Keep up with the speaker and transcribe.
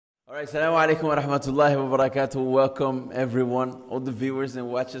All right, Assalamu alaikum wa rahmatullahi wa barakatuh. Welcome everyone, all the viewers and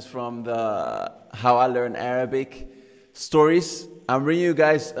watchers from the How I Learn Arabic stories. I'm bringing you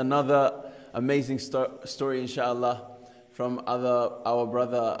guys another amazing story, inshallah, from our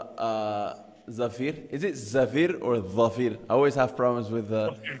brother Zafeer. Is it Zafeer or Zafeer? I always have problems with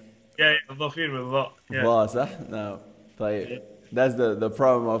the Yeah, Zafeer with that. Yeah. صح? No, طيب. That's the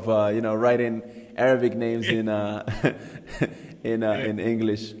problem of writing Arabic names in in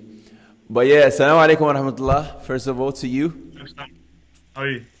English. But yeah, assalamu alaikum wa rahmatullah. First of all, to you. How are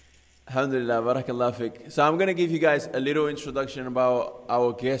you? Alhamdulillah, barakallah fik. So I'm going to give you guys a little introduction about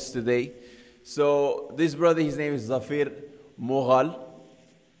our guest today. So this brother, his name is Zafeer Moghal,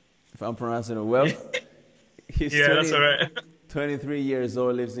 if I'm pronouncing it well. He's Yeah, that's all right. 23 years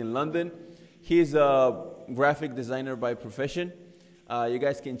old, lives in London. He's a graphic designer by profession. You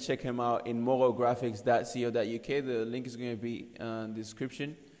guys can check him out in moghalgraphics.co.uk. The link is going to be in the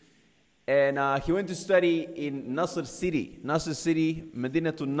description. And he went to study in Nasr City. Nasr City,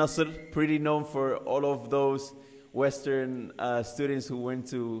 Madinatul Nasr, pretty known for all of those Western students who went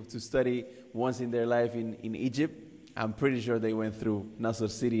to study once in their life in Egypt. I'm pretty sure they went through Nasr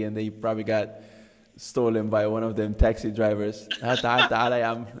City and they probably got stolen by one of them taxi drivers. So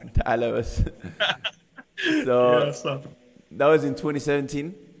that was in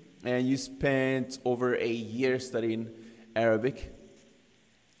 2017. And you spent over a year studying Arabic.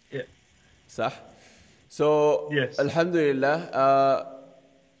 Yeah. صح. So Yes. Alhamdulillah,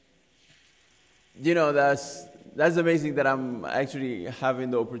 that's amazing that I'm actually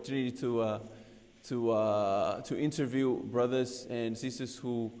having the opportunity to interview brothers and sisters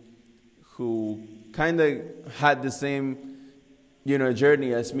who kind of had the same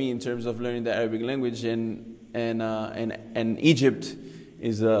journey as me in terms of learning the Arabic language, and Egypt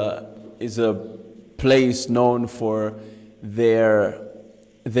is a place known for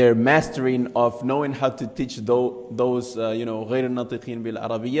their mastering of knowing how to teach those غير الناطقين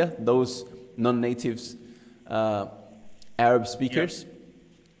بالعربية, those non-natives Arab speakers. Yeah.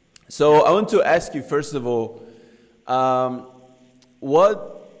 So I want to ask you first of all,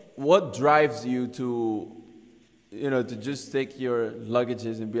 what drives you to just take your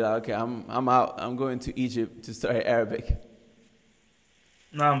luggages and be like, okay, I'm out, I'm going to Egypt to study Arabic?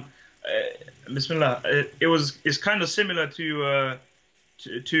 Bismillah. It's kind of similar to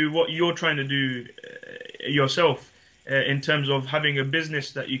what you're trying to do yourself in terms of having a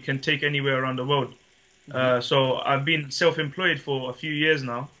business that you can take anywhere around the world. So I've been self-employed for a few years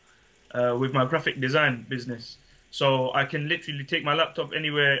now with my graphic design business. So I can literally take my laptop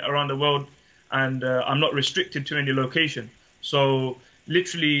anywhere around the world, and I'm not restricted to any location. So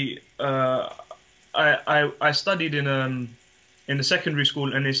literally, I studied in a secondary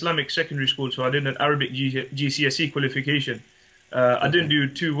school, an Islamic secondary school. So I did an Arabic GCSE qualification. I didn't do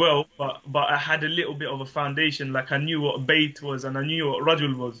too well, but I had a little bit of a foundation. Like I knew what bait was and I knew what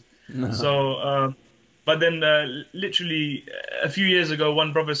rajul was. No. So, but then literally a few years ago,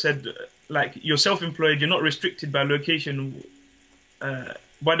 one brother said, like, you're self-employed, you're not restricted by location.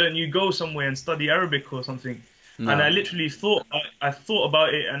 Why don't you go somewhere and study Arabic or something? No. And I literally thought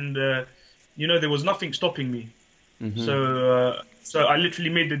about it, and there was nothing stopping me. Mm-hmm. So I literally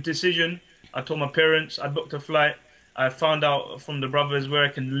made the decision. I told my parents, I booked a flight. I found out from the brothers where I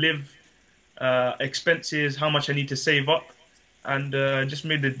can live, expenses, how much I need to save up, and just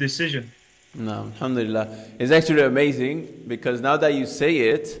made the decision. No, alhamdulillah. It's actually amazing because now that you say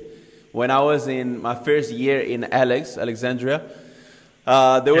it, when I was in my first year in Alexandria,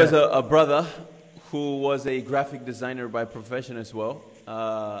 there was a brother who was a graphic designer by profession as well.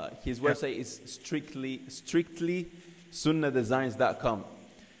 His website is strictly sunnahdesigns.com.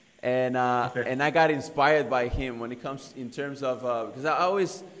 And I got inspired by him when it comes in terms of because I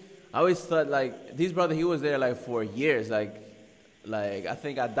always thought like this brother, he was there like for years, like I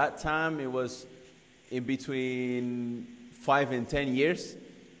think at that time it was in between 5 and 10 years,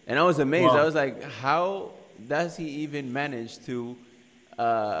 and I was amazed. Wow. I was like, how does he even manage to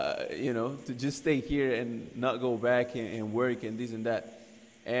to just stay here and not go back and work and this and that?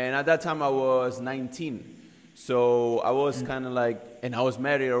 And at that time I was 19. So I was kind of like, and I was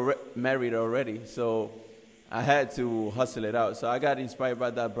married already, so I had to hustle it out. So I got inspired by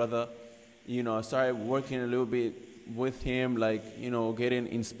that brother. I started working a little bit with him, like getting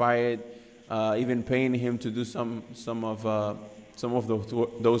inspired, even paying him to do some of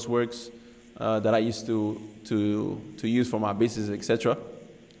those works that I used to use for my business, etc.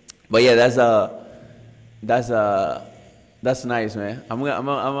 But yeah, that's nice, man. I'm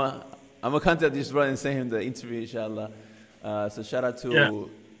gonna contact this brother and send him the interview, inshallah. So shout out to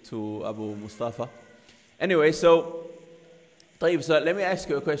Abu Mustafa. Anyway, so طيب, so let me ask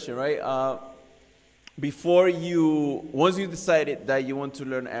you a question, right? Once you decided that you want to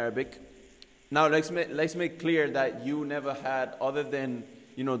learn Arabic, now let's make clear that you never had, other than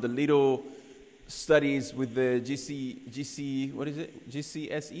the little studies with the what is it,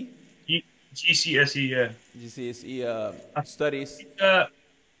 GCSE, GCSE, yeah. GCSE I studies. think,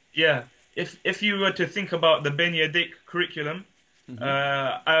 yeah. If you were to think about the Ben Yaddik curriculum,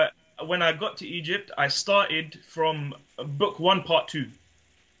 when I got to Egypt, I started from book one, part two.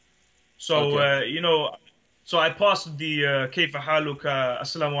 So Okay. so I passed the Kayfa haluka,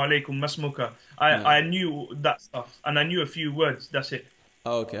 Assalamu alaikum, masmuka. No. I knew that stuff, and I knew a few words. That's it.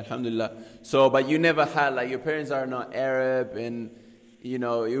 Okay, alhamdulillah. So, but you never had, like, your parents are not Arab, and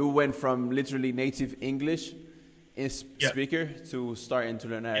you went from literally native English Yeah, speaker to starting to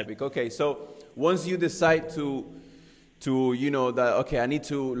learn yeah, Arabic. Okay, so once you decide that, okay, I need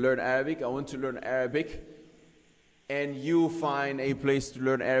to learn Arabic, I want to learn Arabic, and you find a place to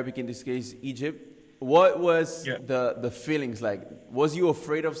learn Arabic, in this case Egypt, what was yeah, the feelings like? Was you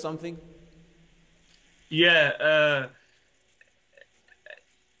afraid of something? yeah.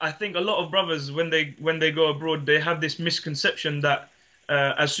 I think a lot of brothers, when they go abroad, they have this misconception that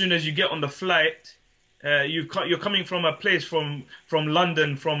as soon as you get on the flight, you're coming from a place, from London,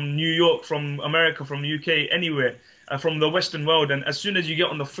 from New York, from America, from UK, anywhere, from the Western world, and as soon as you get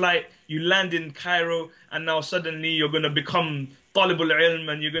on the flight, you land in Cairo, and now suddenly you're gonna become talibul ilm,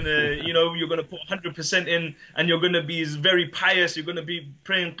 and you're gonna put 100% in, and you're gonna be very pious. You're gonna be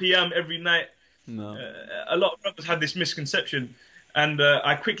praying qiyam every night. No. A lot of brothers have this misconception, and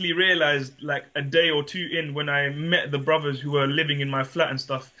I quickly realized, like a day or two in, when I met the brothers who were living in my flat and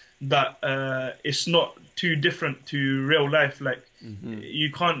stuff, that it's not too different to real life. Like, you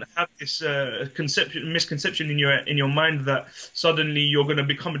can't have this misconception in your mind that suddenly you're going to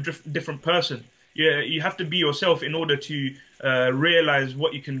become a different person. Yeah, you have to be yourself in order to realize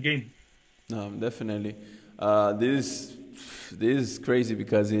what you can gain. No, definitely. This is crazy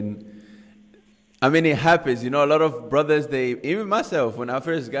because it happens. A lot of brothers, even myself, when I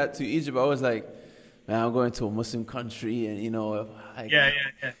first got to Egypt, I was like, man, I'm going to a Muslim country, and like, Yeah,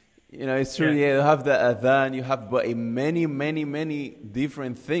 yeah, it's true. yeah, Yeah, you have the adhan, but many, many, many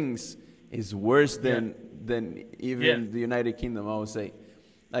different things is worse yeah, than yeah, even the United Kingdom, I would say.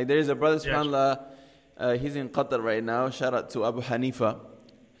 Like, there is a brother, yeah, subhanAllah, he's in Qatar right now. Shout out to Abu Hanifa.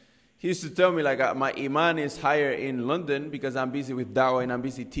 He used to tell me, like, my iman is higher in London because I'm busy with da'wah, and I'm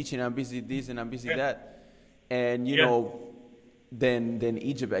busy teaching, I'm busy this, and I'm busy yeah, that. And, yeah, than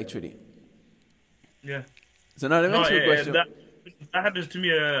Egypt, actually. yeah. So now let me No, ask you a question. that happens to me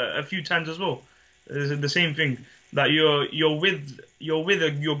a few times as well. It's the same thing, that you're with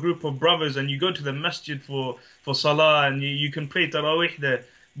your group of brothers, and you go to the masjid for salah, and you can pray tarawih there.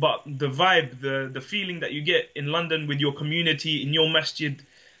 But the vibe, the feeling that you get in London with your community in your masjid,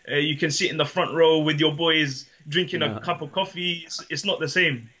 you can sit in the front row with your boys drinking a No. cup of coffee. It's not the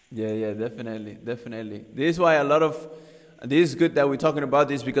same. Yeah, yeah, definitely, definitely. This is why this is good that we're talking about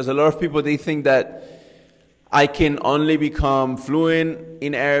this, because a lot of people, they think that I can only become fluent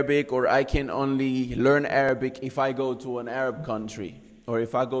in Arabic, or I can only learn Arabic if I go to an Arab country, or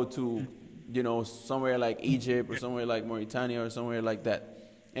if I go to, somewhere like Egypt, or somewhere like Mauritania, or somewhere like that.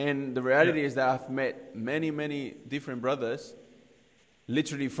 And the Yeah, reality is that I've met many, many different brothers,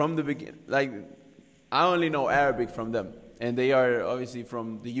 literally from the beginning. Like, I only know Arabic from them, and they are obviously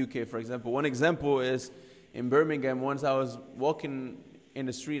from the UK, for example. One example is in Birmingham. Once I was walking in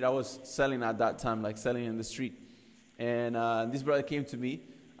the street, I was selling at that time, like selling in the street, and this brother came to me.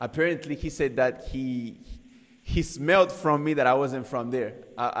 Apparently, he said that he smelled from me that I wasn't from there.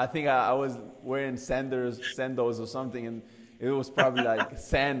 I think I was wearing sandals or something, and it was probably like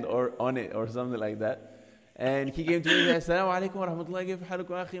sand or on it or something like that. And he came to me and said, Assalamu alaikum wa rahmatullahi, كيف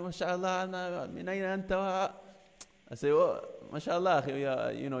حالكم أخي ما شاء الله, أنا من أين أنت? I say, well, mashallah,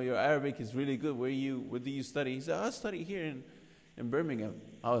 your Arabic is really good. Where do you study? He said, I study here in Birmingham.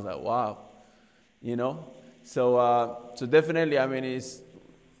 I was like, wow, So definitely, it's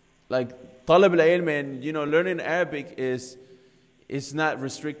like talab al-ilm, and learning Arabic is not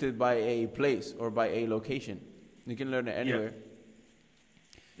restricted by a place or by a location. You can learn it yeah. anywhere.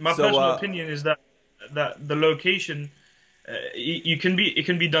 My So personal opinion is that the location, it can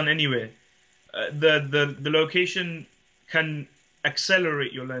be done anywhere. The location can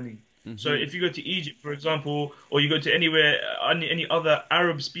accelerate your learning. So if you go to Egypt, for example, or you go to any other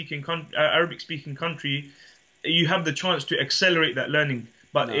Arabic speaking country, you have the chance to accelerate that learning.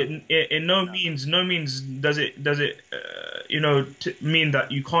 But no, in no means does it mean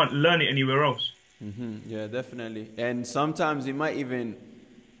that you can't learn it anywhere else. yeah, definitely. And sometimes it might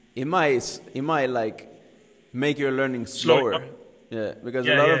like make your learning Slow it slower. down. Yeah, because a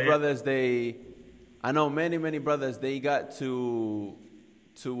Yeah, lot yeah, of yeah. brothers, I know many brothers, they got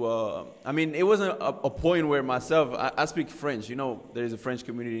I mean, it wasn't a point where myself, I speak French. You know, there is a French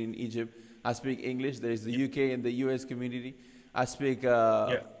community in Egypt. I speak English. There is the UK and the US community. I speak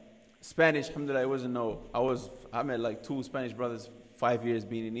Yeah, Spanish. Alhamdulillah, it wasn't no. I met like two Spanish brothers 5 years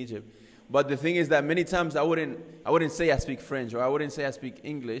being in Egypt. But the thing is that many times I wouldn't say I speak French or I wouldn't say I speak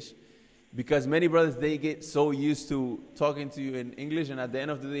English, because many brothers, they get so used to talking to you in English, and at the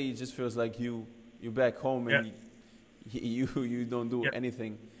end of the day, it just feels like you back home, yeah, and you don't do yeah,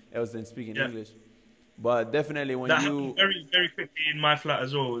 anything else than speaking yeah. English. But definitely when That happened you very quickly in my flat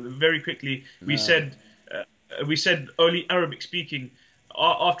as well. Very quickly, uh, we said only Arabic speaking.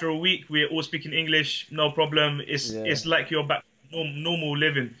 After a week, we're all speaking English, no problem. yeah, It's like you're back normal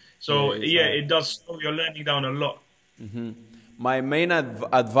living. yeah, So it's yeah, hard. it does slow your learning down a lot. My main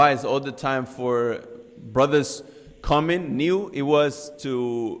advice all the time for brothers coming new, it was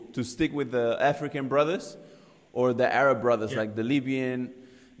to stick with the African brothers or the Arab brothers, Yeah, like the Libyan,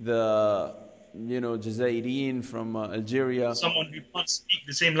 the Jazairin from Algeria. someone who can't speak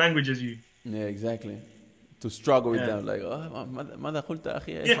the same language as you. Yeah, exactly. To struggle with Yeah, them, like, oh, ماذا قلت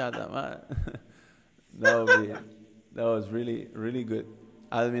أخي إيش yeah, هذا that would be, that was really really good.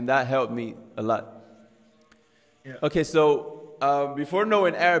 I mean, that helped me a lot. yeah. Okay, so before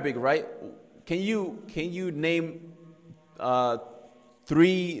knowing Arabic, right? Can you name uh,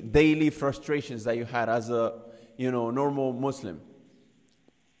 three daily frustrations that you had as a normal Muslim?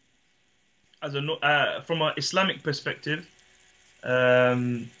 From an Islamic perspective,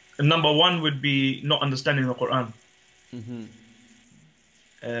 number one would be not understanding the Quran.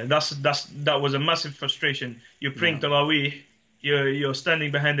 That was a massive frustration. You're praying No, Tarawih, you're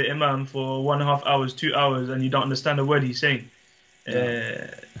standing behind the Imam for 1.5 hours, 2 hours, and you don't understand a word he's saying. no,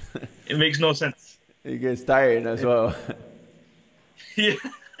 It makes no sense. it gets tired as well. Yeah,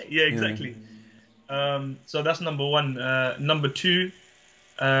 yeah, Yeah. exactly. So that's number one. Number two,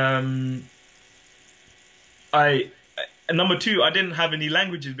 um, I number two, I didn't have any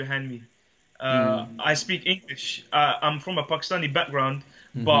languages behind me. I speak English. I'm from a Pakistani background,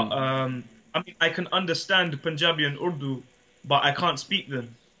 but I mean I can understand Punjabi and Urdu, but I can't speak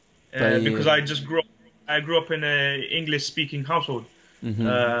them because طيب. I grew up in a English speaking household.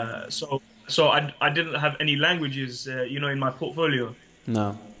 So I didn't have any languages, in my portfolio.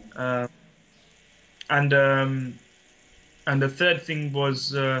 No. Uh, and um, and the third thing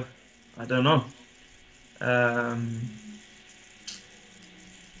was I don't know. Um,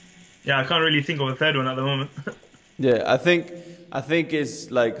 yeah, I can't really think of a third one at the moment. Yeah, I think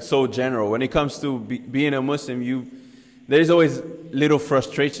it's like so general when it comes to being a Muslim. There's always little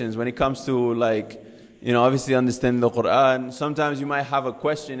frustrations when it comes to, like, obviously understanding the Quran. Sometimes you might have a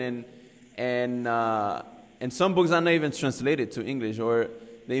question, and some books are not even translated to English, or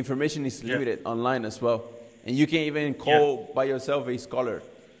the information is Yeah, limited online as well, and you can't even yeah, call by yourself a scholar,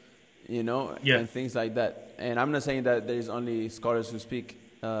 yeah, and things like that. And I'm not saying that there's only scholars who speak,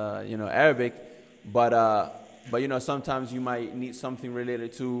 Arabic, but sometimes you might need something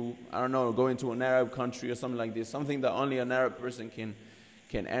related to, I don't know, going to an Arab country or something like this, something that only an Arab person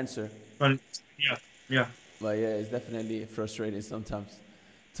can answer. but yeah, yeah. But yeah, it's definitely frustrating sometimes.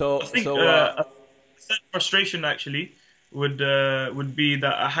 So I think so a third frustration actually would be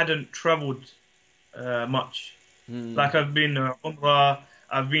that I hadn't traveled much. Like I've been Umrah,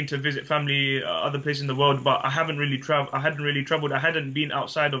 I've been to visit family, other places in the world, but I haven't really traveled. I hadn't really traveled. I hadn't been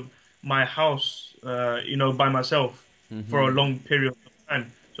outside of my house, by myself for a long period of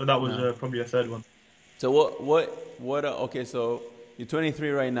time. So that was no. probably a third one. So okay, so you're 23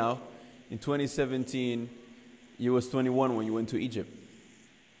 right now. In 2017, you was 21 when you went to Egypt.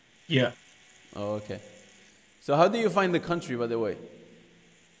 Yeah. Oh, okay. So how do you find the country, by the way?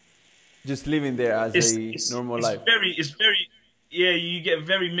 Just living there as it's a it's normal it's life. very yeah, you get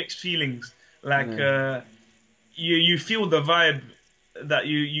very mixed feelings. Like Yeah. you feel the vibe that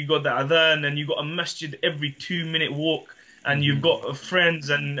you got the adhan, and you got a masjid every 2 minute walk, and you've got friends,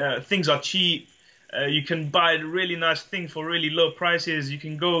 and things are cheap. You can buy a really nice thing for really low prices. You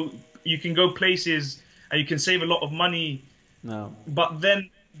can go places, and you can save a lot of money. No. But then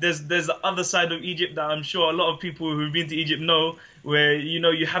there's the other side of Egypt that I'm sure a lot of people who've been to Egypt know, where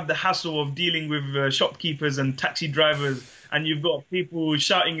you have the hassle of dealing with shopkeepers and taxi drivers, and you've got people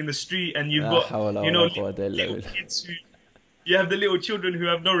shouting in the street, and you've لا got حول ولا little, قوة إلا little بالله. kids who you have the little children who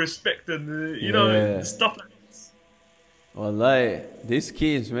have no respect, and Yeah. stuff like this. Wallahi, these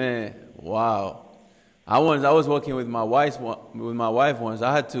kids, man. Wow. I was working with my wife once.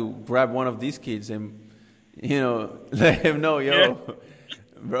 I had to grab one of these kids and, let him know, Yeah, yo,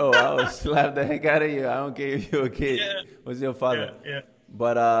 bro, I would slap the heck out of you. I don't care if you're a kid. Yeah, Was your father? yeah,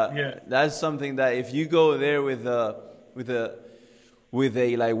 But yeah, that's something that if you go there with a with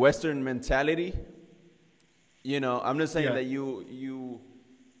a like Western mentality, I'm not saying yeah, that you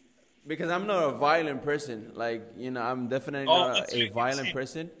because I'm not a violent person. Like, I'm definitely oh, not a absolutely, violent same.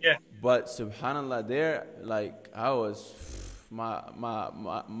 person. Yeah, But subhanallah, there, like, I was,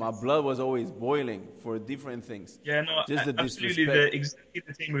 my blood was always boiling for different things. yeah, no, Just the absolutely, disrespect. exactly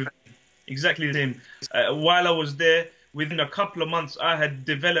the same with me. Exactly the same. While I was there, within a couple of months, I had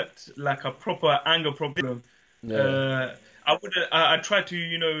developed like a proper anger problem. Yeah. Uh, I tried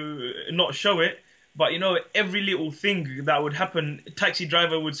to, not show it, but every little thing that would happen, taxi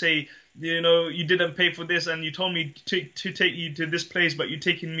driver would say, you didn't pay for this, and you told me to take you to this place, but you're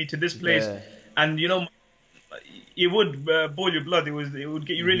taking me to this place, Yeah. and it would boil your blood. It would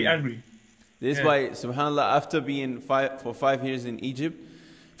get you really angry. This is Yeah, why, subhanAllah, after being for 5 years in Egypt,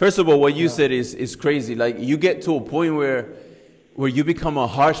 first of all, what you yeah, said is crazy. Like, you get to a point where you become a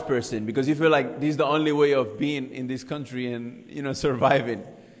harsh person because you feel like this is the only way of being in this country and, surviving.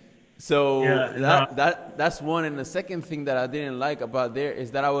 So yeah. No, that's one. And the second thing that I didn't like about there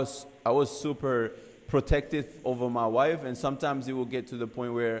is that I was super protective over my wife, and sometimes it will get to the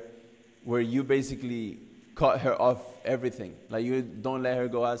point where you basically cut her off everything. Like, you don't let her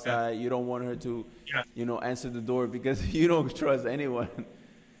go yeah, outside. You don't want her to, yeah, answer the door because you don't trust anyone.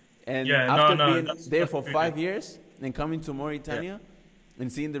 And yeah. No, after no. being there That's for crazy. 5 years and coming to Yeah, Mauritania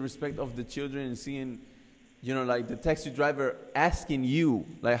and seeing the respect of the children and seeing, like the taxi driver asking you,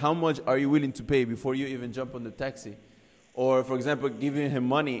 like, how much are you willing to pay before you even jump on the taxi? Or, for example, giving him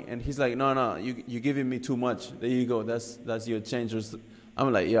money and he's like, no, no, you're giving me too much. There you go. That's your change.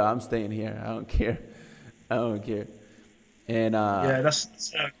 I'm like, yeah, I'm staying here. I don't care. I don't care. And yeah.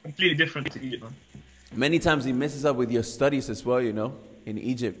 That's completely different to Egypt, man. many times it messes up with your studies as well, in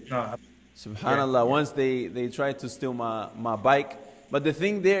Egypt. No, yeah, Subhanallah, yeah, once they tried to steal my bike. But the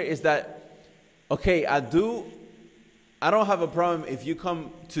thing there is that, okay, I don't have a problem if you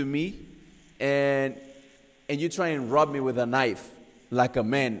come to me and you try and rob me with a knife, like a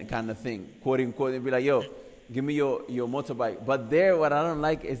man kind of thing, quote unquote, and be like, yo, give me your motorbike. But there, what I don't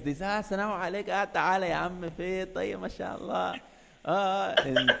like is this, salaam alaikum, ta'ala ya ammi fi, tayyib, mashallah.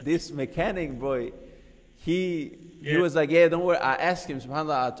 And this mechanic boy, he yeah, was like, yeah, don't worry. I asked him,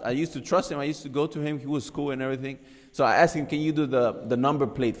 subhanAllah, I used to trust him. I used to go to him. He was cool and everything. So I asked him, can you do the number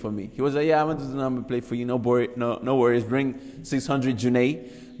plate for me? He was like, yeah, I'm going to do the number plate for you. No worries. Bring 600 Junay,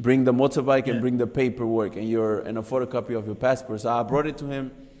 bring the motorbike, and yeah, bring the paperwork and a photocopy of your passport. So I brought it to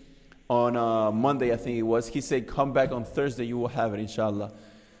him on Monday, I think it was. He said, come back on Thursday. You will have it, inshallah.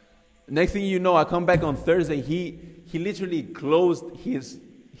 Next thing you know, I come back on Thursday. He literally closed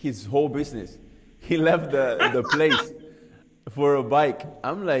his whole business. He left the place for a bike.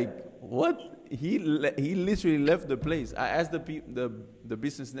 I'm like, what? He literally left the place. I asked the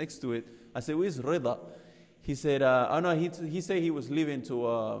business next to it. I said, where's Rida? He said, oh no, he said he was leaving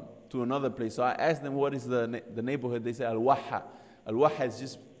to another place. So I asked them, what is the neighborhood? They said Al-Waha. Al-Waha is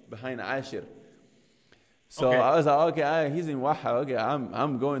just behind Ashir. So okay, I was like, okay, he's in Waha. Okay,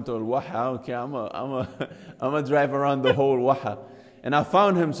 I'm going to Al-Waha. I don't care. I'm a drive around the whole Waha. And I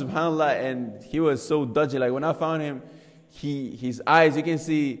found him, subhanAllah, and he was so dodgy. Like, when I found him, his eyes, you can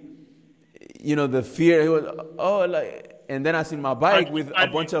see, the fear. He was, oh, like, and then I seen my bike with a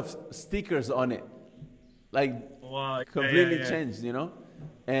bunch of stickers on it, like, wow, yeah, yeah, completely yeah, changed,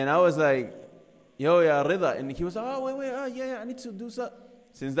 And I was like, yo, yeah, Rida. And he was like, oh, wait, oh, yeah, I need to do something.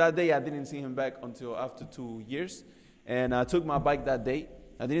 Since that day, I didn't see him back until after 2 years. And I took my bike that day.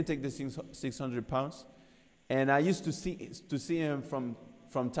 I didn't take the 600 pounds. And I used to see him from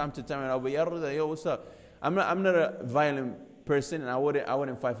time to time. And I'll be, yeah, Rida, yo, what's up? I'm not a violent person, and I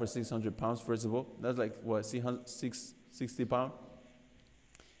wouldn't fight for 600 pounds, first of all. That's like, what, 660 pounds?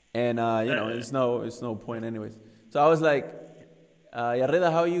 And, it's no point anyways. So I was like, ya Rida,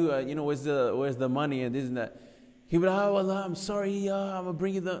 how are you? Where's the money and this and that? He would, oh, Allah, I'm sorry, I'm going to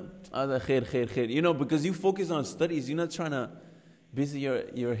bring you the, khair. Because you focus on studies, you're not trying to busy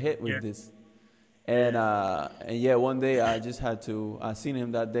your head with yeah, this. And yeah, one day I seen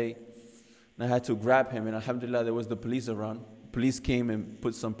him that day, and I had to grab him, and alhamdulillah, there was the police around. Police came and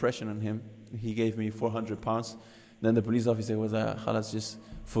put some pressure on him. He gave me 400 pounds. Then the police officer was like, khalas, just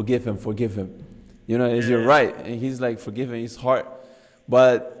forgive him. Is you're yeah, right. And he's like, forgive him, his heart.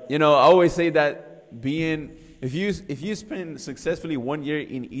 But, I always say that if you spend successfully 1 year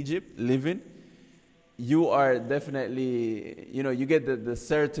in Egypt living, you are definitely, you get the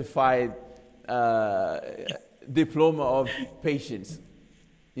certified diploma of patience.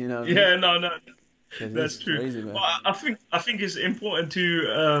 You know what I mean? yeah. No, no. Because That's it's true. crazy, But man. I think it's important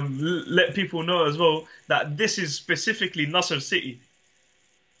to let people know as well that this is specifically Nasser City.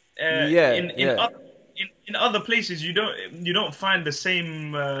 Yeah, In yeah. other in other places you don't find the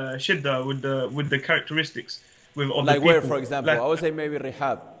same shidda with the characteristics with of the Like where, people. for example, Like I would say maybe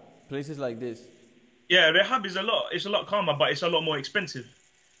Rehab, places like this. yeah, Rehab is a lot calmer, but it's a lot more expensive.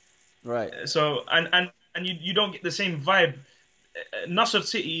 Right. So and you don't get the same vibe. Nasser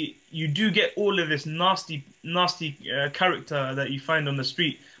City, you do get all of this nasty character that you find on the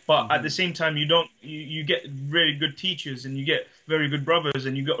street, but at the Hmm. same time, you get very good teachers and you get very good brothers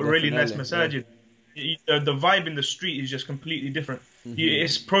and you got a really nice Definitely, yeah. masajid. The vibe in the street is just completely different.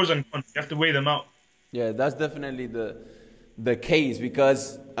 It's pros and cons. You have to weigh them out. Yeah, that's definitely the case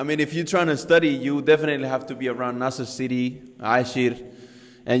because I mean, if you're trying to study, you definitely have to be around Nasser City, Ashir,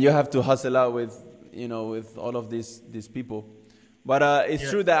 and you have to hustle out with with all of these people. But it's Yeah,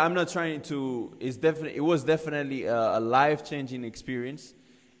 true that I'm not trying to. It was definitely a life changing experience,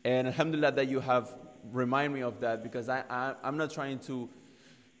 and alhamdulillah that you have remind me of that because I'm not trying to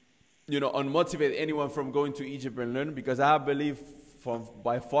unmotivate anyone from going to Egypt and learn because I believe from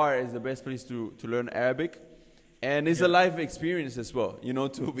by far is the best place to learn Arabic, and it's a yeah. life experience as well.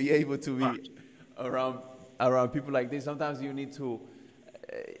 To be able to be Fact. around around people like this. Sometimes you need to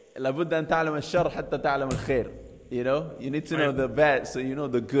لابد أن تعلم الشر حتى تعلم الخير. You need to know Right. the bad so you know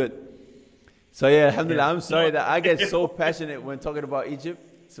the good. So yeah, Yeah. alhamdulillah, I'm No, sorry that I get before, so passionate when talking about Egypt.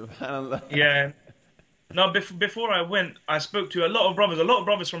 Subhanallah. yeah. No, before I went, I spoke to a lot of brothers. A lot of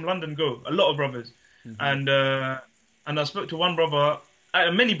brothers from London go. A lot of brothers, and I spoke to one brother,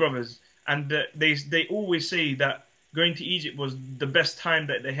 many brothers, and they always say that going to Egypt was the best time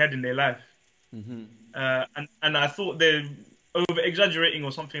that they had in their life. And I thought they're over exaggerating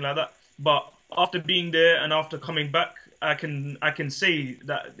or something like that. But after being there and after coming back, I can say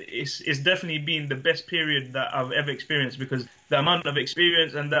that it's definitely been the best period that I've ever experienced because the amount of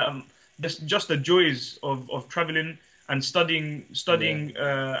experience and the just the joys of traveling and Yeah. studying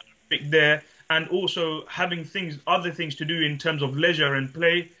Arabic there and also having other things to do in terms of leisure and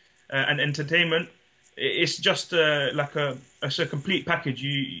play and entertainment. It's just it's a complete package.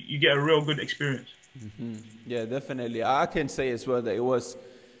 You get a real good experience. Yeah, definitely. I can say as well that it was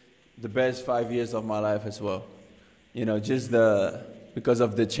the best 5 years of my life as well. Just the because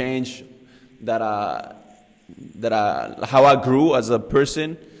of the change that how I grew as a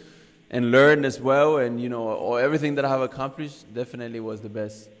person and learned as well, and or everything that I have accomplished definitely was the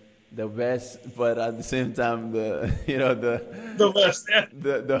best. But at the same time, the The best, yeah.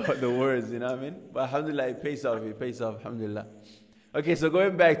 the words, you know what I mean. But alhamdulillah, it pays off. It pays off. Alhamdulillah. Okay, so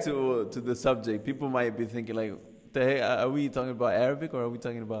going back to the subject, people might be thinking like, the heck, are we talking about Arabic or are we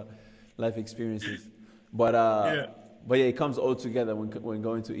talking about life experiences? But Yeah. but yeah, it comes all together when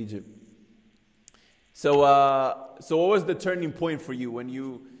going to Egypt. So so what was the turning point for you when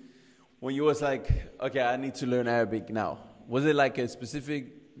you was like, okay, I need to learn Arabic now? Was it like a specific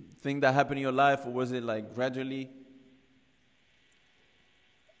thing that happened in your life, or was it like gradually?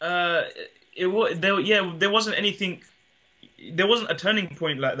 Uh, there wasn't anything. There wasn't a turning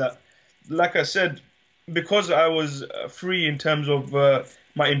point like that. Like I said, because I was free in terms of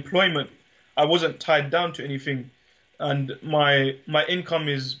my employment, I wasn't tied down to anything, and my income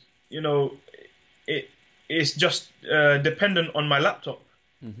is, it it's just dependent on my laptop.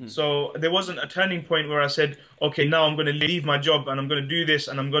 So there wasn't a turning point where I said, okay, now I'm going to leave my job and I'm going to do this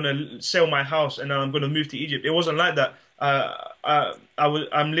and I'm going to sell my house and then I'm going to move to Egypt. It wasn't like that.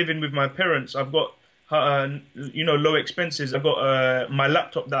 I'm living with my parents. I've got, low expenses. I've got my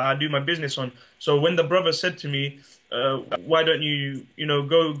laptop that I do my business on. So when the brother said to me, why don't you,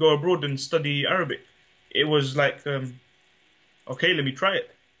 go abroad and study Arabic? It was like, okay, let me try it.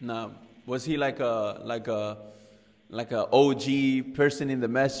 Now, was he like a OG person in the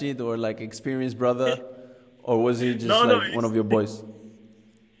masjid or like experienced brother, or was he just No, no, like one of your boys?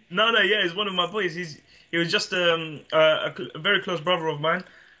 no, no. Yeah, he's one of my boys. He was just a very close brother of mine.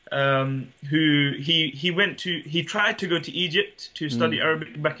 Who he tried to go to Egypt to study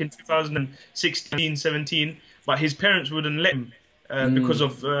Arabic back in 2016, 17, but his parents wouldn't let him because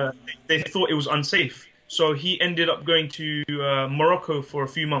of they thought it was unsafe. So he ended up going to Morocco for a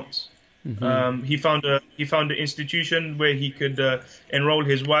few months. He found an institution where he could enroll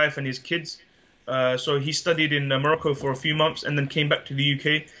his wife and his kids. So he studied in Morocco for a few months and then came back to the UK.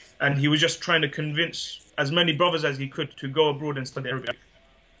 And he was just trying to convince as many brothers as he could to go abroad and study Arabic.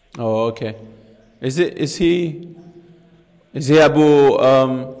 Oh, okay. Is he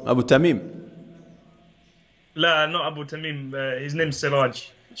Abu Tamim? La, not Abu Tamim. His name's Siraj.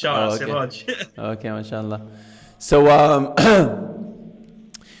 Shout out Oh, okay. Siraj. Okay, mashallah. So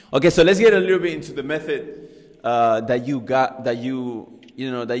Okay, so let's get a little bit into the method that you got, that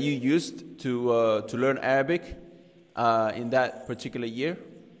that you used to learn Arabic in that particular year.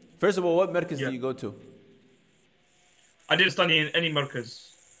 First of all, what markaz Yeah, did you go to? I didn't study in any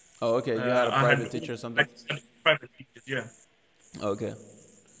markers. Oh, okay, you had a I had private teacher or I something. studied private teachers. Yeah, Okay.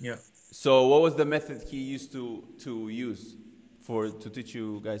 yeah. So what was the method he used to use for to teach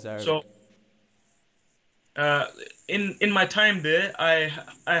you guys Arabic? So uh, in my time there, I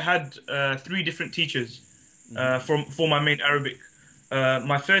had three different teachers for my main Arabic.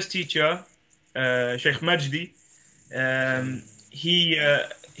 My first teacher, Sheikh Majdi, um,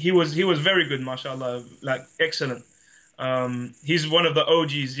 he was very good, mashallah, like excellent. He's one of the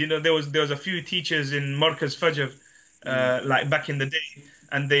OGs. There was a few teachers in Markaz Fajr, like back in the day,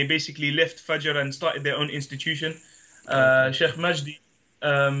 and they basically left Fajr and started their own institution. Okay. Sheikh Majdi.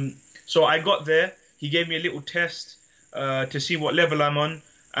 So I got there. He gave me a little test to see what level I'm on,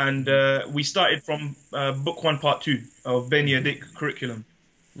 and we started from book one, part two of Ben Yadik curriculum.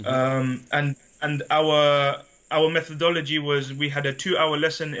 And our methodology was we had a 2 hour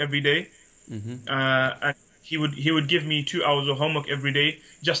lesson every day, and he would give me 2 hours of homework every day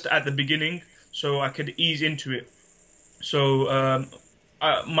just at the beginning so I could ease into it. So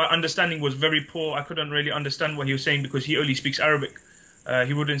my understanding was very poor. I couldn't really understand what he was saying because he only speaks Arabic.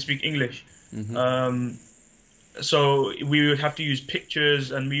 He wouldn't speak English. Um, so we would have to use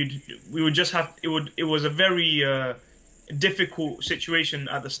pictures, and we would just have it was a very difficult situation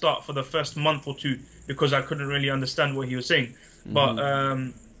at the start for the first month or two because I couldn't really understand what he was saying. But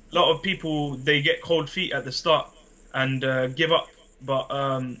a lot of people, they get cold feet at the start and give up. But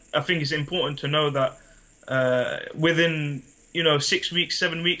I think it's important to know that within 6 weeks,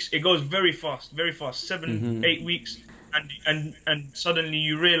 7 weeks, it goes very fast, very fast. 7, 8 weeks, and suddenly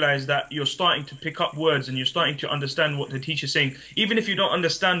you realize that you're starting to pick up words and you're starting to understand what the teacher's saying. Even if you don't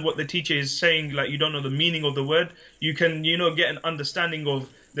understand what the teacher is saying, like you don't know the meaning of the word, you can get an understanding of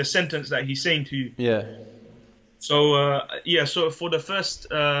the sentence that he's saying to you. Yeah. So so for the first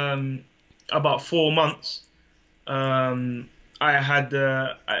about 4 months, I had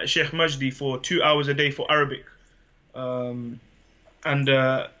Sheikh Majdi for 2 hours a day for Arabic, and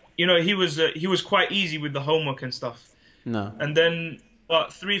he was quite easy with the homework and stuff. No. And then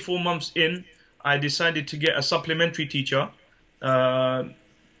about 3, 4 months in, I decided to get a supplementary teacher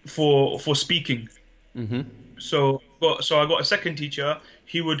for speaking. So I got a second teacher.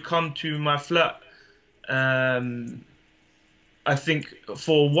 He would come to my flat, I think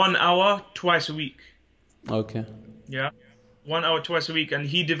for 1 hour twice a week. Okay. Yeah, 1 hour twice a week, and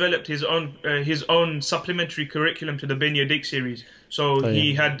he developed his own supplementary curriculum to the Ben Yadik series. So Oh yeah.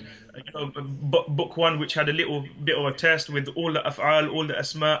 he had book one, which had a little bit of a test with all the af'al, all the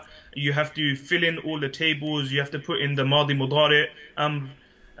asma. You have to fill in all the tables. You have to put in the madi mudari amr,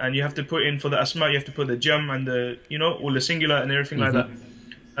 and you have to put in for the asma. You have to put the jam and the all the singular and everything like that.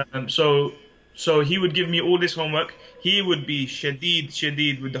 So he would give me all this homework. He would be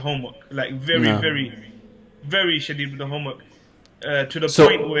shadid with the homework, like very, No. very, very shadid with the homework, to the So,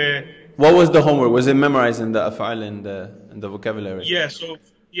 point where what was the homework? Was it memorizing the af'al and the vocabulary?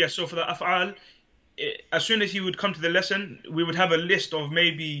 so for the af'al, as soon as he would come to the lesson, we would have a list of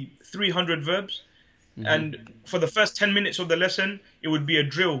maybe 300 verbs, and for the first 10 minutes of the lesson, it would be a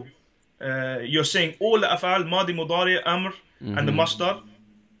drill. You're saying all the af'al, madi, mudari, amr, and the masdar,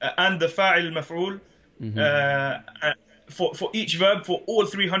 and the fa'il, maf'ul, for each verb, for all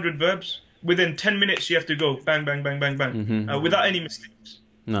 300 verbs. Within 10 minutes, you have to go bang, bang, bang, bang, bang, without any mistakes.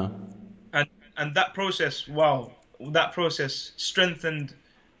 No. And that process, wow, that process strengthened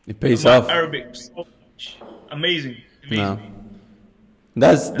It pays my off. Arabic so much. Amazing. No.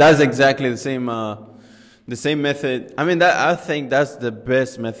 That's exactly the same method. I mean, I think that's the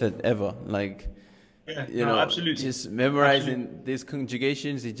best method ever. Like, Yeah, absolutely. just memorizing these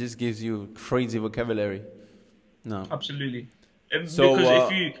conjugations, it just gives you crazy vocabulary. No. Absolutely. So,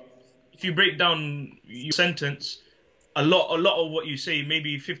 Because if you break down your sentence, a lot of what you say,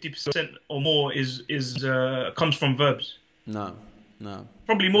 maybe 50% or more, is comes from verbs. No.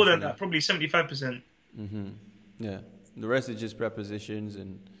 Probably more than that. Probably 75%. Yeah. The rest is just prepositions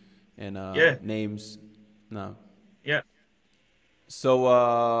and names. No. Yeah. So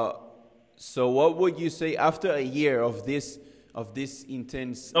what would you say after a year of this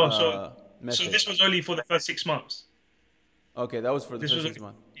intense method? So this was only for the first 6 months. Okay, that was for the first 6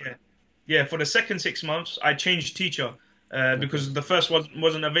 months. Yeah. For the second 6 months, I changed teacher because the first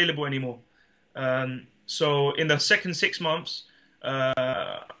wasn't available anymore. So in the second 6 months,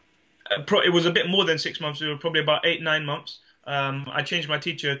 it was a bit more than 6 months. It was probably about 8, 9 months. I changed my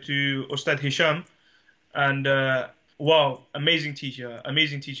teacher to Ustad Hisham, and Wow, amazing teacher,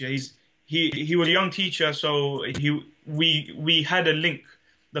 amazing teacher. He was a young teacher, so we had a link.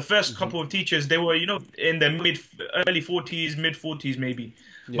 The first Hmm. couple of teachers, they were, in their early 40s, mid 40s maybe.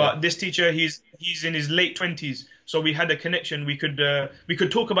 Yeah. But this teacher, he's in his late 20s, so we had a connection. We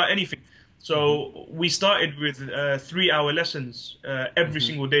could talk about anything. Hmm. So we started with 3-hour lessons every Hmm.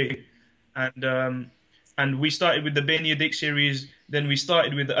 single day, and we started with the Beni Yadayk series. Then we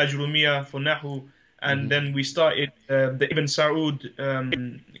started with the Ajrumiya for Nahu, and Hmm. then we started the Ibn Saud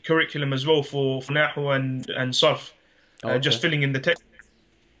curriculum as well for Nahu and Sarf, Okay. just filling in the text.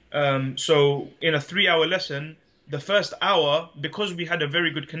 So in a 3-hour lesson, the first hour, because we had a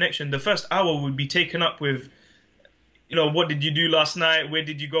very good connection, the first hour would be taken up with, what did you do last night? Where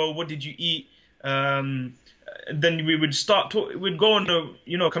did you go? What did you eat? Um, then we would we'd go on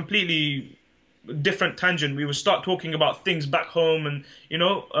a, completely different tangent. We would start talking about things back home, and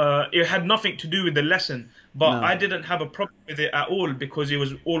it had nothing to do with the lesson. But No. I didn't have a problem with it at all because it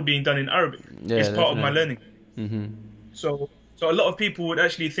was all being done in Arabic. It's Yeah, part of my definitely. learning. Hmm. So a lot of people would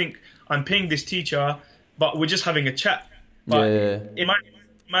actually think I'm paying this teacher, but we're just having a chat. Yeah, But yeah, in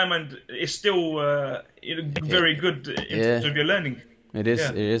my mind, it's still yeah. very good in terms Yeah. of your learning. It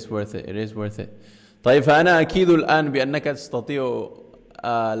Yeah. is worth it. It is worth it. طيب فأنا أكيد الآن بأنك تستطيع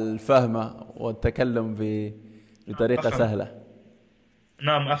الفهم والتكلم بطريقة أفهم. سهلة.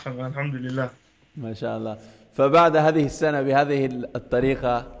 نعم أفهم الحمد لله. ما شاء الله. فبعد هذه السنة بهذه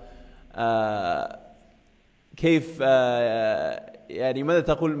الطريقة كيف يعني ماذا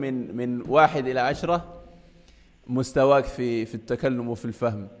تقول من 1 إلى 10 مستواك في التكلم وفي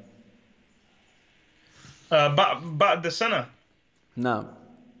الفهم؟ بعد السنة نعم.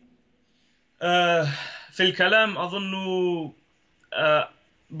 آه، في الكلام أظن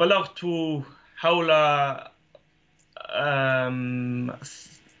بلغت حول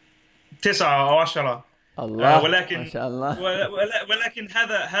 9 أو 10. الله ما ولكن شاء الله. ولكن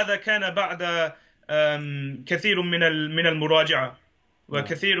هذا كان بعد كثير من المراجعة نعم.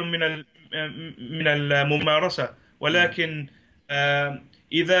 وكثير من الممارسة. نعم. ولكن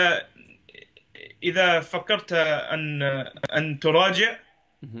إذا فكرت أن تراجع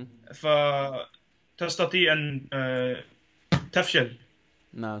مهم. فتستطيع أن تفشل.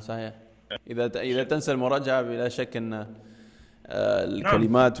 نعم صحيح. إذا تنسى المراجعة بلا شك أن نعم،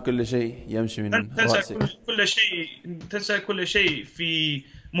 الكلمات وكل شيء يمشي من تنسى رأسك. كل شيء، تنسى كل شيء في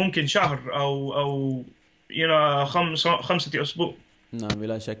ممكن شهر أو 5 أسبوع، نعم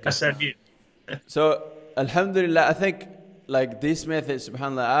بلا شك. أسابيع. So Alhamdulillah, I think like this method,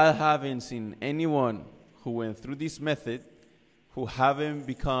 subhanallah, I haven't seen anyone who went through this method who haven't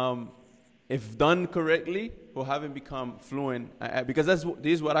become, if done correctly, who haven't become fluent. Because this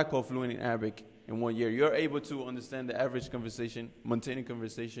is what I call fluent in Arabic in 1 year. You're able to understand the average conversation, maintaining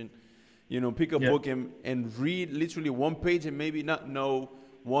conversation, pick a Yeah, book and read literally 1 page and maybe not know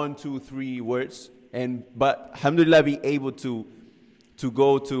 1, 2, 3 words. But alhamdulillah, be able to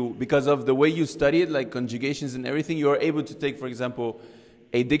go to, because of the way you study it, like conjugations and everything, you're able to take, for example,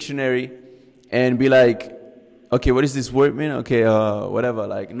 a dictionary and be like, okay, what does this word mean? Okay, whatever,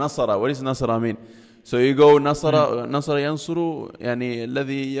 like nasara. What does nasara mean? So you go nasara, nasara yansuru, yani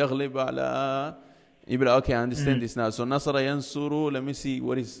الذي يغلب على. You be like, okay, I understand this now. So nasara yansuru. Let me see,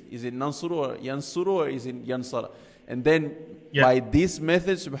 what is it nansuru or yansuru or is it yansara? And then yeah, by this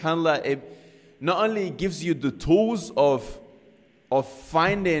method, subhanallah, it not only gives you the tools of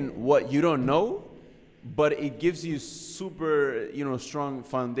finding what you don't know, but it gives you super, strong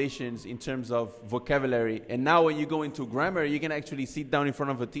foundations in terms of vocabulary. And now when you go into grammar, you can actually sit down in front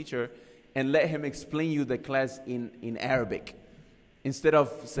of a teacher and let him explain you the class in Arabic. Instead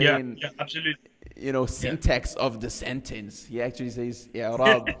of yeah, saying, yeah, absolutely. Yeah, syntax of the sentence, he actually says,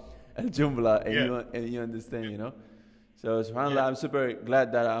 "I'rab al-jumla," yeah, and you understand. So subhanallah, yeah, I'm super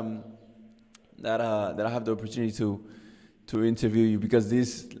glad that that I have the opportunity to interview you, because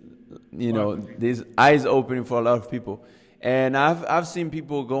this eyes opening for a lot of people. And I've seen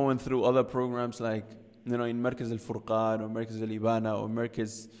people going through other programs like in Markaz al-Furqan or Markaz al-Ibana or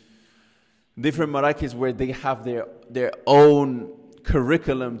Markaz, different marakis where they have their own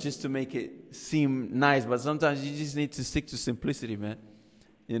curriculum just to make it seem nice. But sometimes you just need to stick to simplicity, man.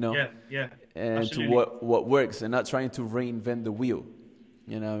 yeah, yeah, And to absolutely. what works, and not trying to reinvent the wheel.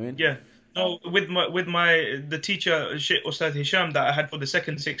 You know what I mean? Yeah. No, with the teacher Sheikh Ustad Hisham that I had for the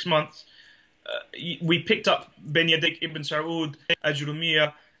second 6 months, we picked up Ben Yadik, Ibn Saud,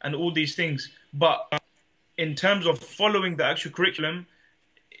 Ajrumiya, and all these things. But in terms of following the actual curriculum,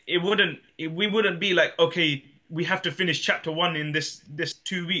 we wouldn't be like, okay, we have to finish chapter 1 in this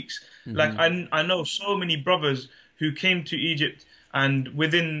 2 weeks. Like Mm-hmm. I know so many brothers who came to Egypt and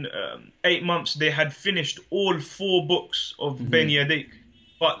within 8 months they had finished all 4 books of Ben Mm-hmm. Yadik,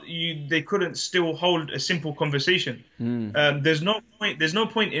 but they couldn't still hold a simple conversation. There's no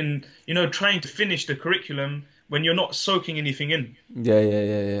point in trying to finish the curriculum when you're not soaking anything in. Yeah, yeah,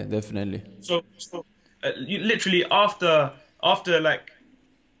 yeah, yeah, definitely. Literally after like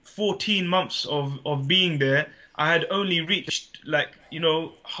 14 months of being there, I had only reached like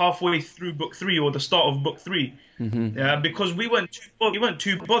halfway through book 3 or the start of book 3. Mm-hmm. Yeah, because we weren't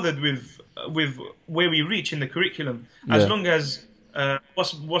too bothered with where we reach in the curriculum, as Yeah, long as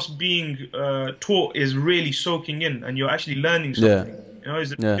what's being taught is really soaking in and you're actually learning yeah, something.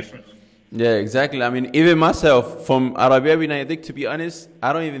 Is a bit yeah. different. Yeah, exactly. I mean, even myself, from Arabia bin Adik, to be honest,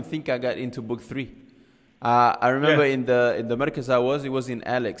 I don't even think I got into book 3. I remember Yeah, in the Markaz it was in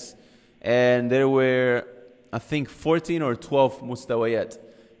Alex, and there were, I think, 14 or 12 mustawayat,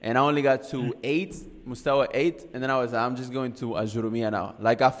 and I only got to 8, mustawa 8, and then I'm just going to Ajurumia now.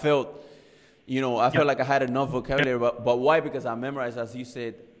 Like I felt, I yeah, felt like I had enough yeah, vocabulary, but why? Because I memorized, as you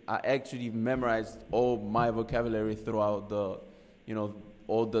said, I actually memorized all my vocabulary throughout you know,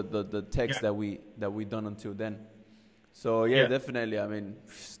 all the text yeah, that we done until then. So yeah, yeah. definitely. I mean,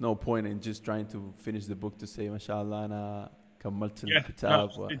 there's no point in just trying to finish the book to say, "MashaAllah, ana kammaltu Yeah, no,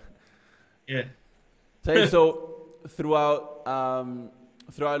 al-kitab." yeah. So throughout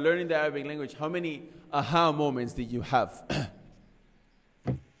learning the Arabic language, how many aha moments did you have?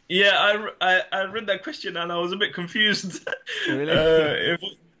 Yeah, I read that question and I was a bit confused. Really? If,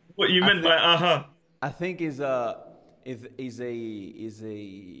 what you I meant think by aha. I think is a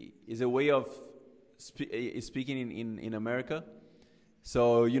way of speaking in America.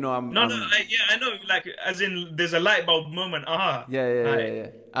 So No, no, I'm yeah, I know. Like, as in, there's a light bulb moment. Aha. yeah, yeah, yeah, Right. yeah.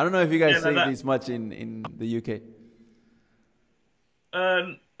 I don't know if you Yeah, guys like say that. this much in the UK.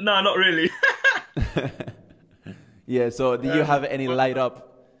 No, not really. Yeah. So do you Um, have any but, light up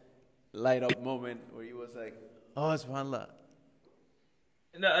moment where you was like, oh, subhanallah.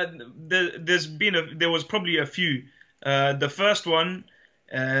 no, there was probably a few. The first one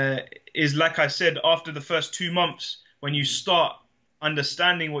uh, is like I said, after the first 2 months, when you start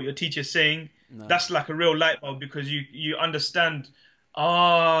understanding what your teacher's saying, No. that's like a real light bulb because you understand,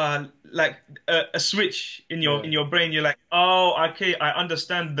 like a switch in your Yeah. in your brain. You're like, oh, okay, I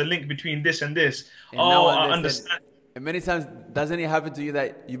understand the link between this and this. And now Oh, I I understand. understand. And many times, doesn't it happen to you that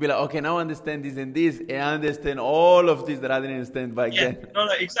you be like, okay, now I understand this and this, and I understand all of this that I didn't understand back Yeah, then. no,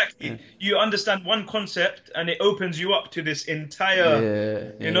 no, Yeah. exactly. You understand one concept and it opens you up to this entire, Yeah,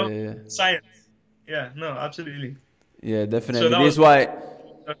 you yeah, know, yeah, science. Yeah, no, absolutely. yeah, So definitely. that This was is why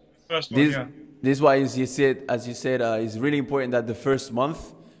the first one, this yeah. this is why, as you said, it's really important that the first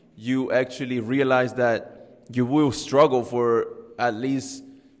month you actually realize that you will struggle for at least,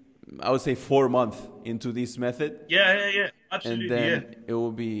 I would say, 4 months into this method, Yeah, yeah, yeah, and absolutely, yeah, then it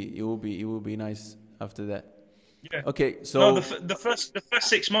will be nice after that. yeah. Okay, No, so the first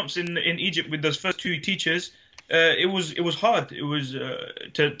 6 months in Egypt with those first two teachers, it was hard. It was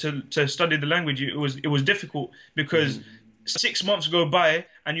to study the language. It was difficult because 6 months go by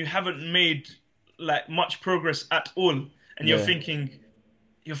and you haven't made like much progress at all, and you're yeah.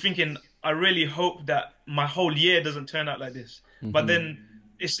 thinking, I really hope that my whole year doesn't turn out like this. But Hmm. then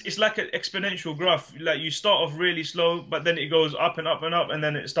it's like an exponential graph. Like you start off really slow, but then it goes up and up and up, and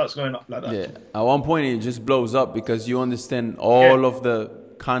then it starts going up like that. Yeah, at one point it just blows up because you understand Yeah, all of the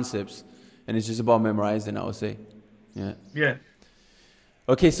concepts, and it's just about memorizing, I would say. Yeah. yeah.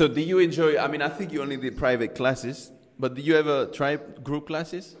 Okay, so do you enjoy? I mean, I think you only did private classes, but do you ever try group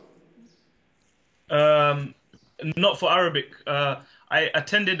classes? Um, Not for Arabic. I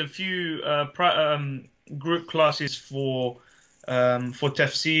attended a few group classes for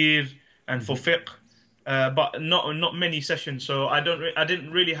tafsir and for fiqh, but not many sessions. So I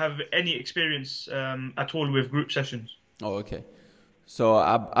didn't really have any experience at all with group sessions. Oh, okay. So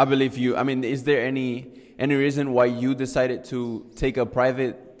I believe you. I mean, is there any reason why you decided to take a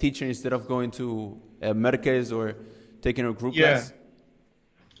private teacher instead of going to a merkez or taking a group Yeah, class?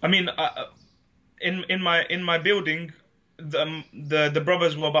 I mean, in my building, the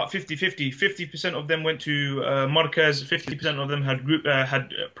brothers were about 50-50. 50% of them went to Markaz, 50% of them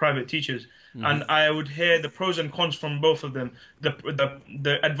had private teachers. And I would hear the pros and cons from both of them.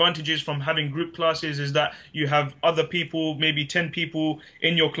 The advantages from having group classes is that you have other people, maybe 10 people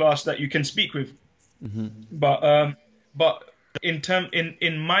in your class that you can speak with. But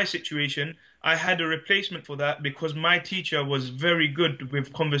in my situation, I had a replacement for that because my teacher was very good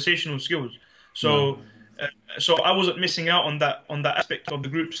with conversational skills. No. So so I wasn't missing out on that aspect of the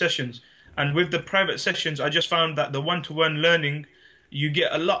group sessions. And with the private sessions, I just found that the one-to-one learning, you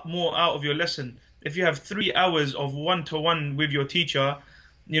get a lot more out of your lesson if you have 3 hours of one-to-one with your teacher,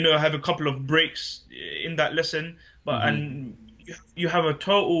 have a couple of breaks in that lesson, but and you have a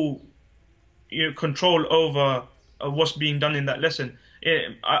total control over what's being done in that lesson.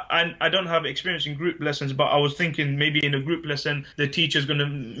 I don't have experience in group lessons, but I was thinking maybe in a group lesson, the teacher's going to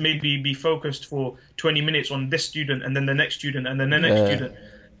maybe be focused for 20 minutes on this student and then the next student and then the next Yeah, student.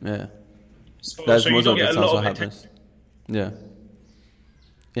 yeah. So That's you most don't of the get a times lot what of attention. happens. Yeah,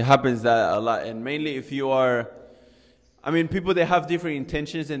 it happens that a lot, and mainly if you are, I mean, people they have different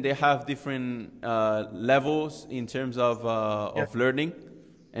intentions and they have different levels in terms Yeah, of learning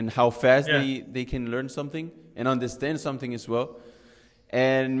and how fast yeah, they can learn something and understand something as well.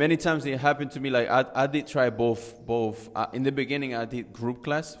 And many times it happened to me. Like I did try both. In the beginning, I did group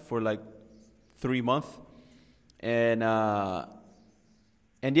class for like 3 months, and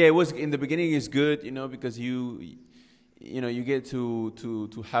and yeah, it was in the beginning. It's good, because you get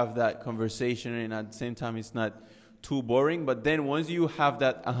to have that conversation, and at the same time, it's not too boring. But then once you have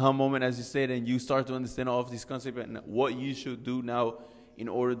that aha moment, as you said, and you start to understand all of these concepts and what you should do now in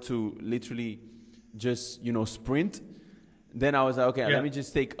order to literally just sprint, then I was like, okay, let yeah. me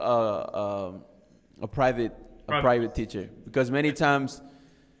just take a private a Right. private teacher, because many times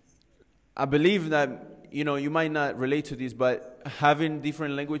I believe that you might not relate to this, but having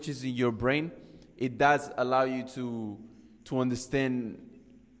different languages in your brain, it does allow you to understand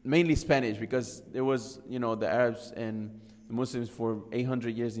mainly Spanish, because there was the Arabs and the Muslims for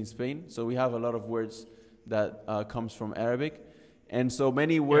 800 years in Spain, so we have a lot of words that comes from Arabic, and so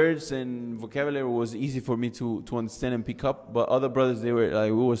many Yeah. words and vocabulary was easy for me to understand and pick up. But other brothers, they were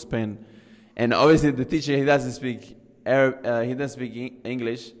like, we were Spain, and obviously the teacher, he doesn't speak Arab, he doesn't speak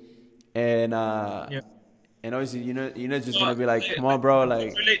English, and Yeah. obviously you're not just No, gonna be like, come on, bro, I could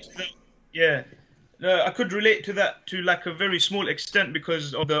like, relate to that. Yeah. No, I could relate to that to like a very small extent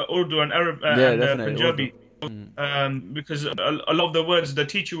because of the Urdu and Arab yeah, and definitely Urdu. Punjabi. Because a lot of the words the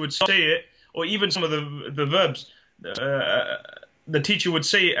teacher would say it, or even some of the verbs, the teacher would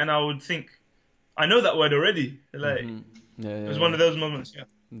say it, and I would think, I know that word already. Like Yeah, it yeah, was one yeah, of those moments. Yeah.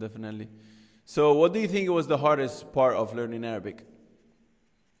 definitely. So, what do you think was the hardest part of learning Arabic?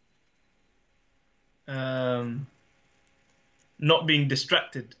 Um, Not being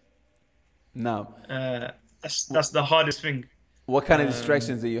distracted. Now, Uh, that's the hardest thing. what kind of Um,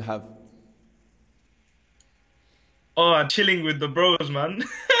 distractions do you have? oh, chilling with the bros, man.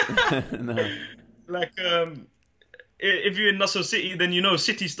 No. Like if you're in Nassau City, then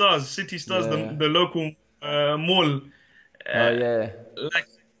City Stars. City Stars, the Yeah. the local mall. Oh Uh, yeah. like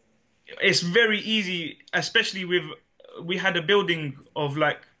it's very easy, especially with we had a building of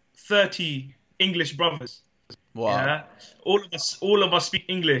like 30 English brothers. Wow. Yeah, all of us speak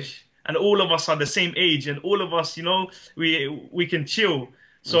English, and all of us are the same age, and all of us, we can chill.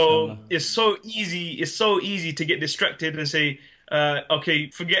 So Mashallah. it's so easy to get distracted and say, okay,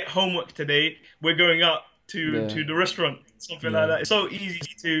 forget homework today. We're going out to Yeah. to the restaurant, something like Yeah. that. It's so easy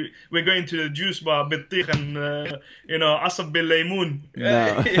to we're going to the juice bar, bitik and asab bil laymoon.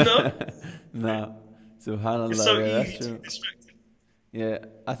 No. you know, No. it's Subhanallah. so Yeah, that's easy to true. get distracted. Yeah.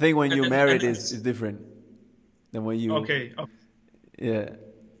 I think when you And married is different than when you. okay. Yeah.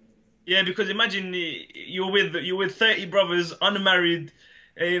 Yeah, because imagine you're with 30 brothers, unmarried,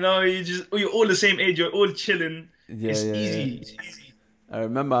 and, you're all the same age, you're all chilling. Yeah. It's Yeah. Yeah. easy. It's easy. I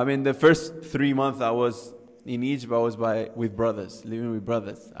remember. I mean, the first 3 months I was in Egypt, I was with brothers, living with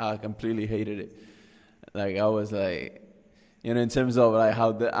brothers. I completely hated it. Like I was like, in terms of like how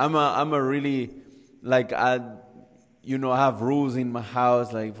I'm a really like I have rules in my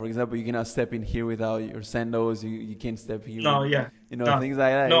house. Like for example, you cannot step in here without your sandals. You can't step here No, with, yeah, no, things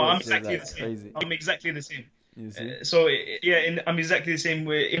like that. It no. was I'm just exactly the like same. crazy. I'm exactly the same. You see? So yeah, I'm exactly the same.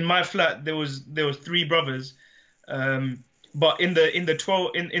 In my flat, there was three brothers, but in the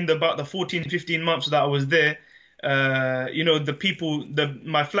 12 in the about the 14, 15 months that I was there, the people,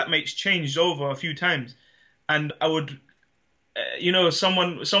 my flatmates changed over a few times, and I would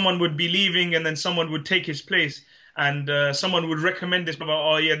someone would be leaving and then someone would take his place, and someone would recommend this brother.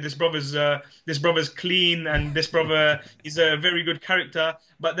 Oh yeah, this brother's clean, and this brother is a very good character.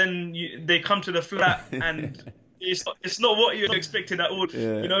 But then they come to the flat and it's not what you expected at all.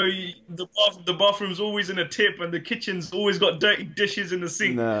 Yeah. The bathroom's always in a tip, and the kitchen's always got dirty dishes in the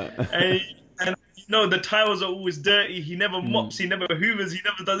sink, No. and the tiles are always dirty. He never mops, he never hoovers, he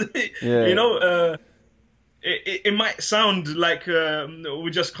never does it. Yeah. It might sound like we're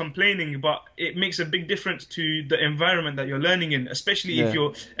just complaining, but it makes a big difference to the environment that you're learning in, especially Yeah.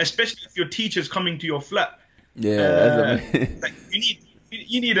 if your teacher's coming to your flat. Yeah. Like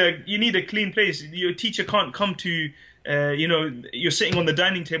you need a clean place. Your teacher can't come to you're sitting on the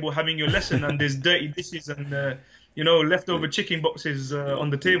dining table having your lesson, and there's dirty dishes and leftover chicken boxes on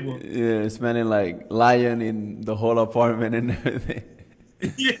the table. Yeah, smelling like lion in the whole apartment and everything.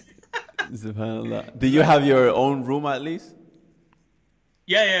 Yeah. Subhanallah. Do you have your own room at least?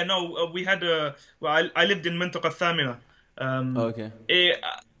 Yeah, yeah, no, we had a. Well, I lived in Mintaqa Thamina. Um, Okay.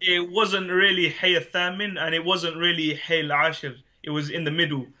 it wasn't really Hay Thamin, and it wasn't really Hay Ashir. It was in the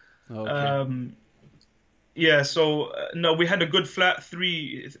middle. Okay. Um, yeah, so no, we had a good flat.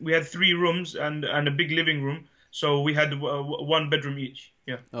 We had three rooms and a big living room. So we had one bedroom each.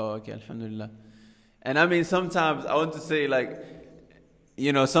 Yeah. Oh, okay. Alhamdulillah. And I mean, sometimes I want to say, like,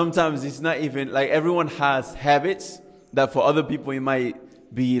 sometimes it's not even like everyone has habits that for other people it might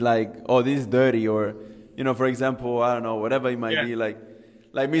be like, oh, this is dirty, or, for example, I don't know, whatever it might Yeah. be.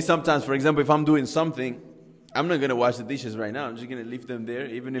 Like me, sometimes, for example, if I'm doing something, I'm not gonna wash the dishes right now. I'm just gonna leave them there,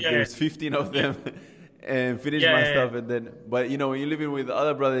 even if Yeah. there's 15 of them, and finish Yeah, my yeah, stuff. And then, but when you're living with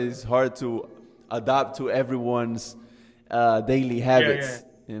other brothers, it's hard to adapt to everyone's daily habits.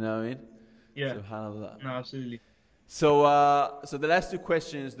 You know what I mean? yeah. Subhanallah. No, absolutely. So the last two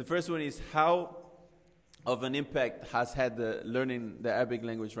questions. The first one is, how of an impact has had the learning the Arabic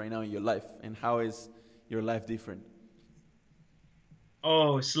language right now in your life, and how is your life different?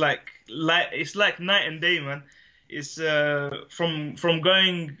 Oh, it's like night and day, man. It's from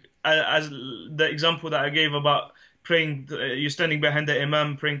going as the example that I gave about praying. You're standing behind the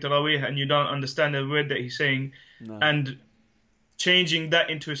imam praying tarawih and you don't understand a word that he's saying, No, and changing that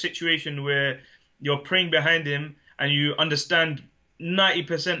into a situation where you're praying behind him and you understand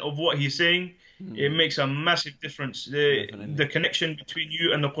 90% of what he's saying. It makes a massive difference. definitely. The connection between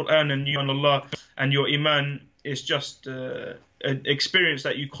you and the Quran and you and Allah and your iman is just an experience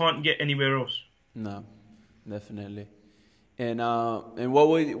that you can't get anywhere else. No, definitely. And what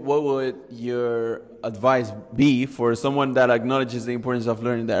would your advice be for someone that acknowledges the importance of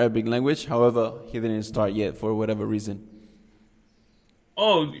learning the Arabic language, however he didn't start yet for whatever reason?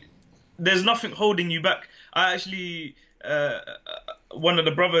 Oh, there's nothing holding you back. I actually, one of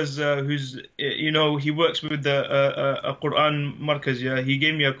the brothers who's, he works with the Quran Markaz. Yeah, he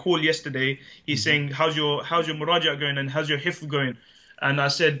gave me a call yesterday. He's saying, how's your muraja going and how's your hifz going? And I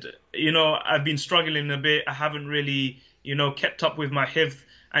said, I've been struggling a bit. I haven't really, kept up with my hifz.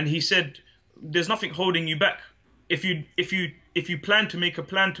 And he said, there's nothing holding you back. If you plan to make a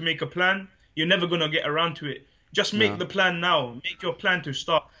plan, you're never gonna get around to it. Just make No, the plan now. Make your plan to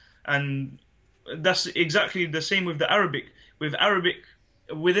start. And that's exactly the same with the Arabic. With Arabic,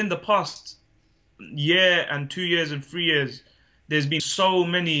 within the past year and 2 years and 3 years, there's been so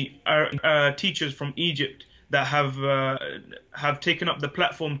many teachers from Egypt that have taken up the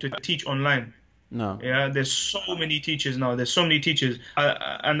platform to teach online. no, Yeah, there's so many teachers now. There's so many teachers,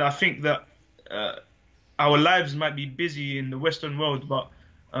 and I think that uh, our lives might be busy in the Western world, but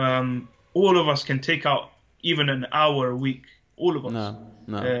all of us can take out even an hour a week. All of us no,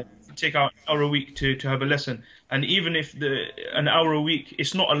 no, uh, take out an hour a week to have a lesson. And even if an hour a week,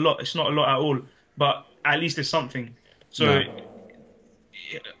 it's not a lot. It's not a lot at all, but at least it's something. So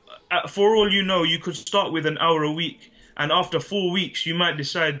no, for all you know, you could start with an hour a week, and after 4 weeks, you might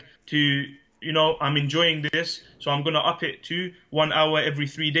decide to, I'm enjoying this, so I'm going to up it to 1 hour every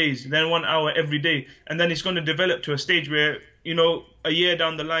 3 days, then 1 hour every day. And then it's going to develop to a stage where, a year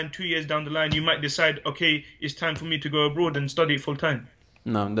down the line, 2 years down the line, you might decide, okay, it's time for me to go abroad and study full time.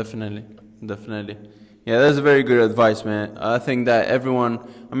 no, definitely, definitely. Yeah, that's a very good advice, man. I think that everyone,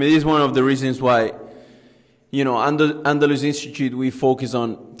 I mean, this is one of the reasons why, Andalusi Institute, we focus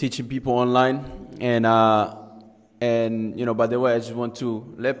on teaching people online. And by the way, I just want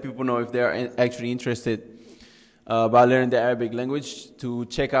to let people know, if they are actually interested about learning the Arabic language, to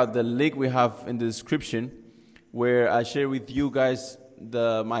check out the link we have in the description, where I share with you guys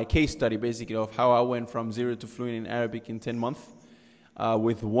my case study, basically, of how I went from zero to fluent in Arabic in 10 months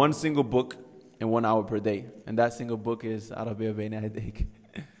with one single book and 1 hour per day. And that single book is Arabiya Bayna Yadayk.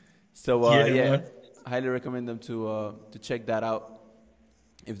 So Yeah, yeah, man. I highly recommend them to check that out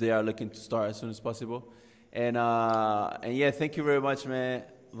if they are looking to start as soon as possible. And yeah, thank you very much, man,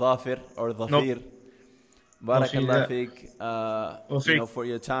 Zafir or No, Zafir. no, see Barakallah that. fiqh, Well, see. for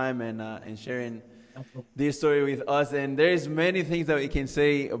your time and sharing this story with us. And there's many things that we can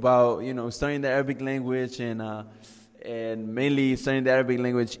say about studying the Arabic language and mainly studying the Arabic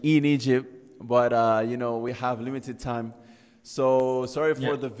language in Egypt. But we have limited time, so sorry Yeah.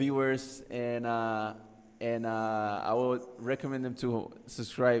 for the viewers. And I would recommend them to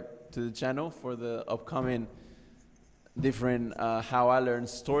subscribe to the channel for the upcoming different how I learn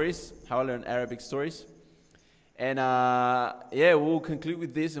Arabic stories. And yeah, we'll conclude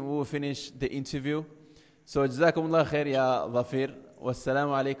with this and we'll finish the interview. So جزاكم الله خير يا ظفير والسلام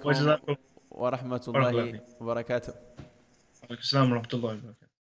عليكم وجزاكم ورحمة ورحمة الله الله فيك. وبركاته. السلام ورحمة الله وبركاته.